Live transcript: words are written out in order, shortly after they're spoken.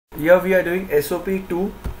Here we are doing SOP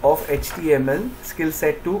 2 of HTML, skill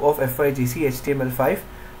set 2 of FYJC HTML5.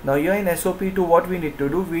 Now here in SOP 2 what we need to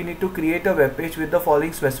do, we need to create a web page with the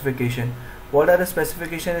following specification. What are the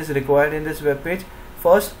specification is required in this web page?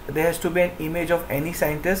 First, there has to be an image of any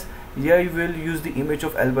scientist. Here you will use the image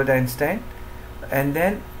of Albert Einstein, and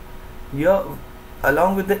then here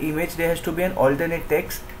along with the image there has to be an alternate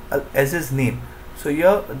text as his name. So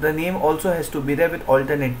here the name also has to be there with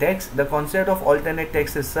alternate text. The concept of alternate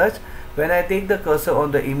text is such, when I take the cursor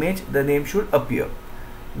on the image, the name should appear.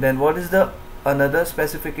 Then what is the another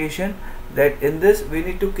specification? That in this we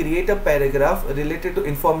need to create a paragraph related to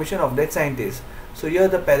information of that scientist. So here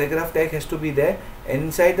the paragraph tag has to be there, and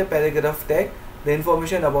inside the paragraph tag the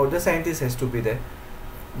information about the scientist has to be there.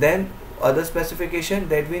 Then other specification,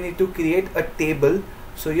 that we need to create a table.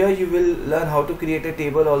 So here you will learn how to create a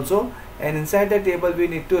table also, and inside the table we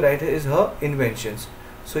need to write is her inventions.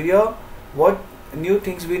 So here what new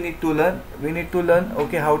things we need to learn? We need to learn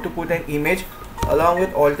how to put an image along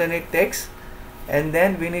with alternate text, and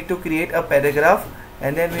then we need to create a paragraph,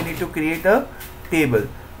 and then we need to create a table.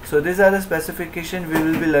 So these are the specification we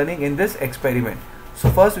will be learning in this experiment. So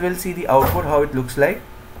first we'll see the output, how it looks like.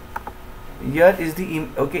 Here is the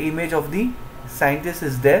image of the scientist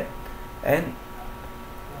is there, and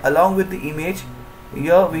along with the image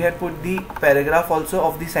here we had put the paragraph also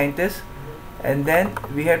of the scientist, and then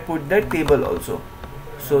we had put the table also.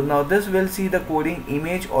 So now this will see the coding: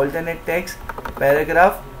 image, alternate text,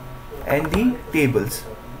 paragraph and the tables.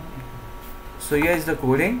 So here is the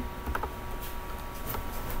coding.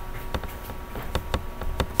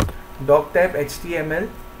 Doc type HTML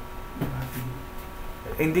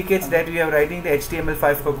indicates that we are writing the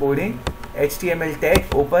HTML5 for coding. HTML tag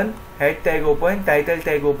open, head tag open, title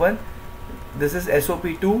tag open. This is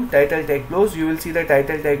SOP2, title tag close. You will see the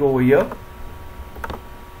title tag over here.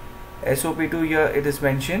 SOP2 here it is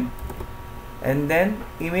mentioned. And then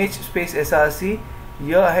image space src.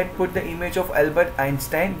 Here I had put the image of Albert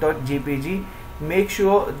Einstein.jpg. Make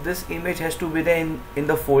sure this image has to be there in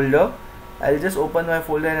the folder. I'll just open my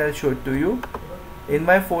folder and I'll show it to you. In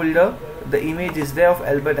my folder the image is there of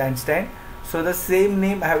Albert Einstein. So the same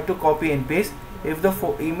name I have to copy and paste. If the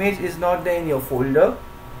image is not there in your folder,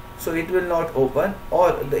 so it will not open,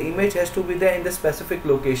 or the image has to be there in the specific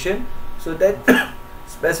location. So that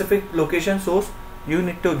specific location source you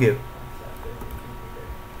need to give.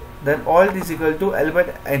 Then alt is equal to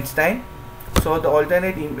Albert Einstein. So the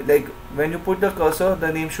alternate like when you put the cursor,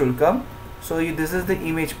 the name should come. So this is the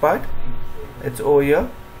image part. It's over here.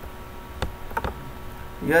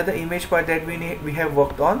 Here the image part that we have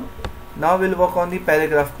worked on. Now we'll work on the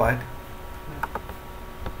paragraph part.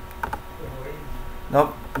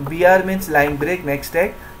 Now BR means line break, next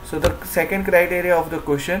tag. So the second criteria of the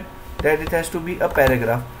question, that it has to be a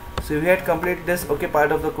paragraph. So we had completed this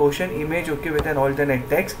part of the question, image with an alternate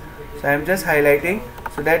text. So I am just highlighting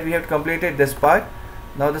so that we have completed this part.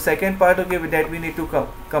 Now the second part that we need to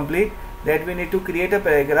complete, that we need to create a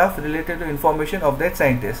paragraph related to information of that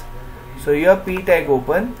scientist. So here P tag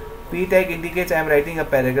open, P tag indicates I am writing a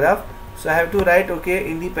paragraph. So I have to write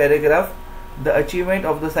in the paragraph the achievement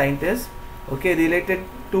of the scientist related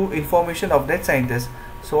to information of that scientist.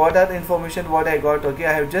 So what are the information what I got?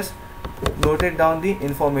 I have just noted down the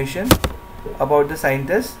information about the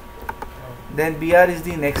scientist. Then BR is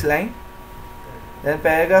the next line. Then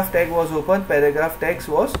paragraph tag was open, paragraph text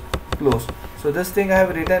was closed. So this thing I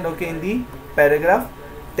have written in the paragraph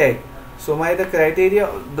tag. So the criteria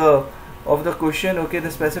of the question,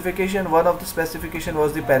 the specification, one of the specification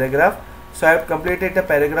was the paragraph. So I have completed the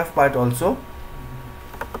paragraph part also.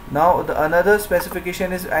 Now the another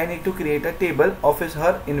specification is I need to create a table of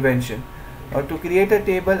her invention. Now to create a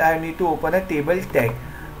table I need to open a table tag.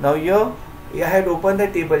 Now here I had opened the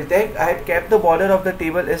table tag. I had kept the border of the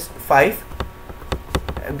table is 5.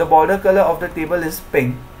 The border color of the table is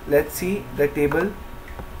pink. Let's see, the table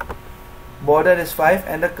border is 5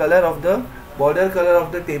 and the color of the border color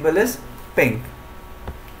of the table is pink.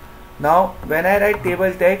 Now when I write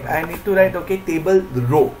table tag, I need to write table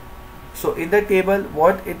row. So in the table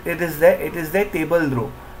what it is there, it is the table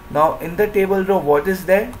row. Now in the table row what is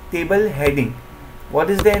there? Table heading. What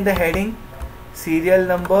is there in the heading? Serial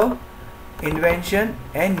number, invention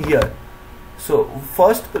and year. So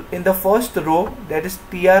first in the first row, that is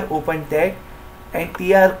TR open tag and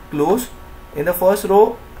TR close. In the first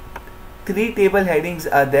row 3 table headings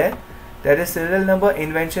are there, that is serial number,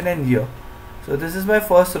 invention and year. So this is my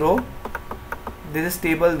first row. This is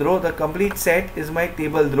table row. The complete set is my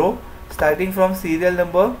table row, starting from serial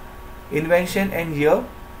number, invention and year.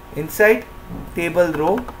 Inside table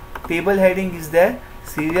row, table heading is there,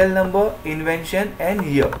 serial number, invention and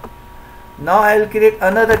year. Now I will create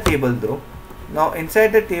another table row. Now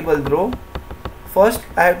inside the table row, first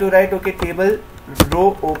I have to write okay table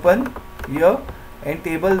row open here and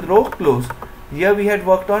table row close. Here we had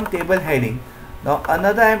worked on table heading. Now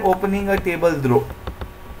another I am opening a table row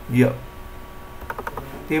here,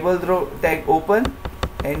 table row tag open,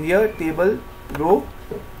 and here table row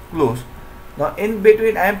close. Now in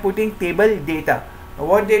between I am putting table data. Now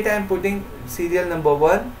what data I am putting? Serial number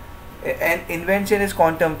 1, and invention is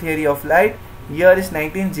quantum theory of light. Year is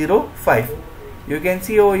 1905. You can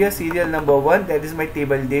see over here serial number 1, that is my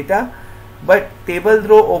table data, but table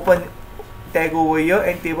row open tag over here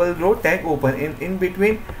and table row tag open. In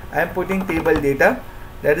between I am putting table data,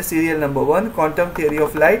 that is serial number 1, quantum theory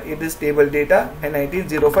of light, it is table data, and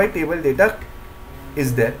 1905 table data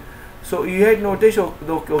is there. So you had noticed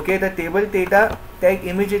okay the table data tag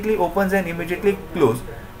immediately opens and immediately close.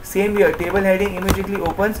 Same here, table heading immediately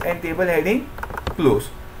opens and table heading close.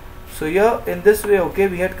 So here in this way, okay,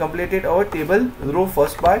 we had completed our table row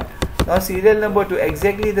first part. Now serial number 2,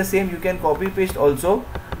 exactly the same, you can copy paste also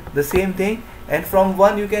the same thing, and from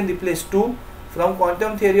 1 you can replace 2, from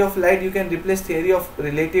quantum theory of light you can replace theory of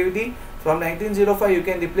relativity, from 1905 you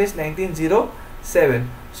can replace 1907.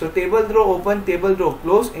 So table row open, table row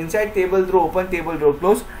close, inside table row open, table row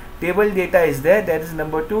close, table data is there, that is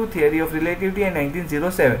number 2, theory of relativity, and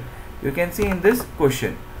 1907. You can see in this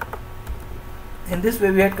question. In this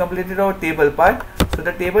way we had completed our table part. So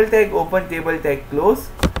the table tag open, table tag close,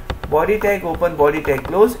 body tag open, body tag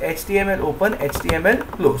close, HTML open, HTML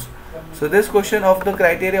close. So this question of the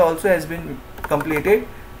criteria also has been completed,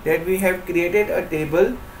 that we have created a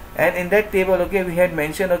table, and in that table okay we had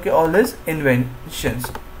mentioned okay all his inventions.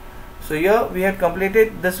 So here we have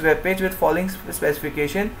completed this web page with following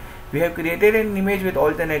specification. We have created an image with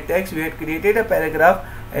alternate text, we had created a paragraph,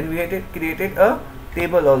 and we had created a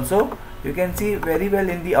table also. You can see very well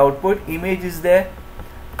in the output, image is there,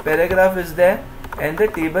 paragraph is there, and the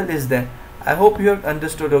table is there. I hope you have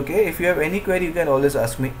understood. Okay, if you have any query you can always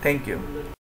ask me. Thank you.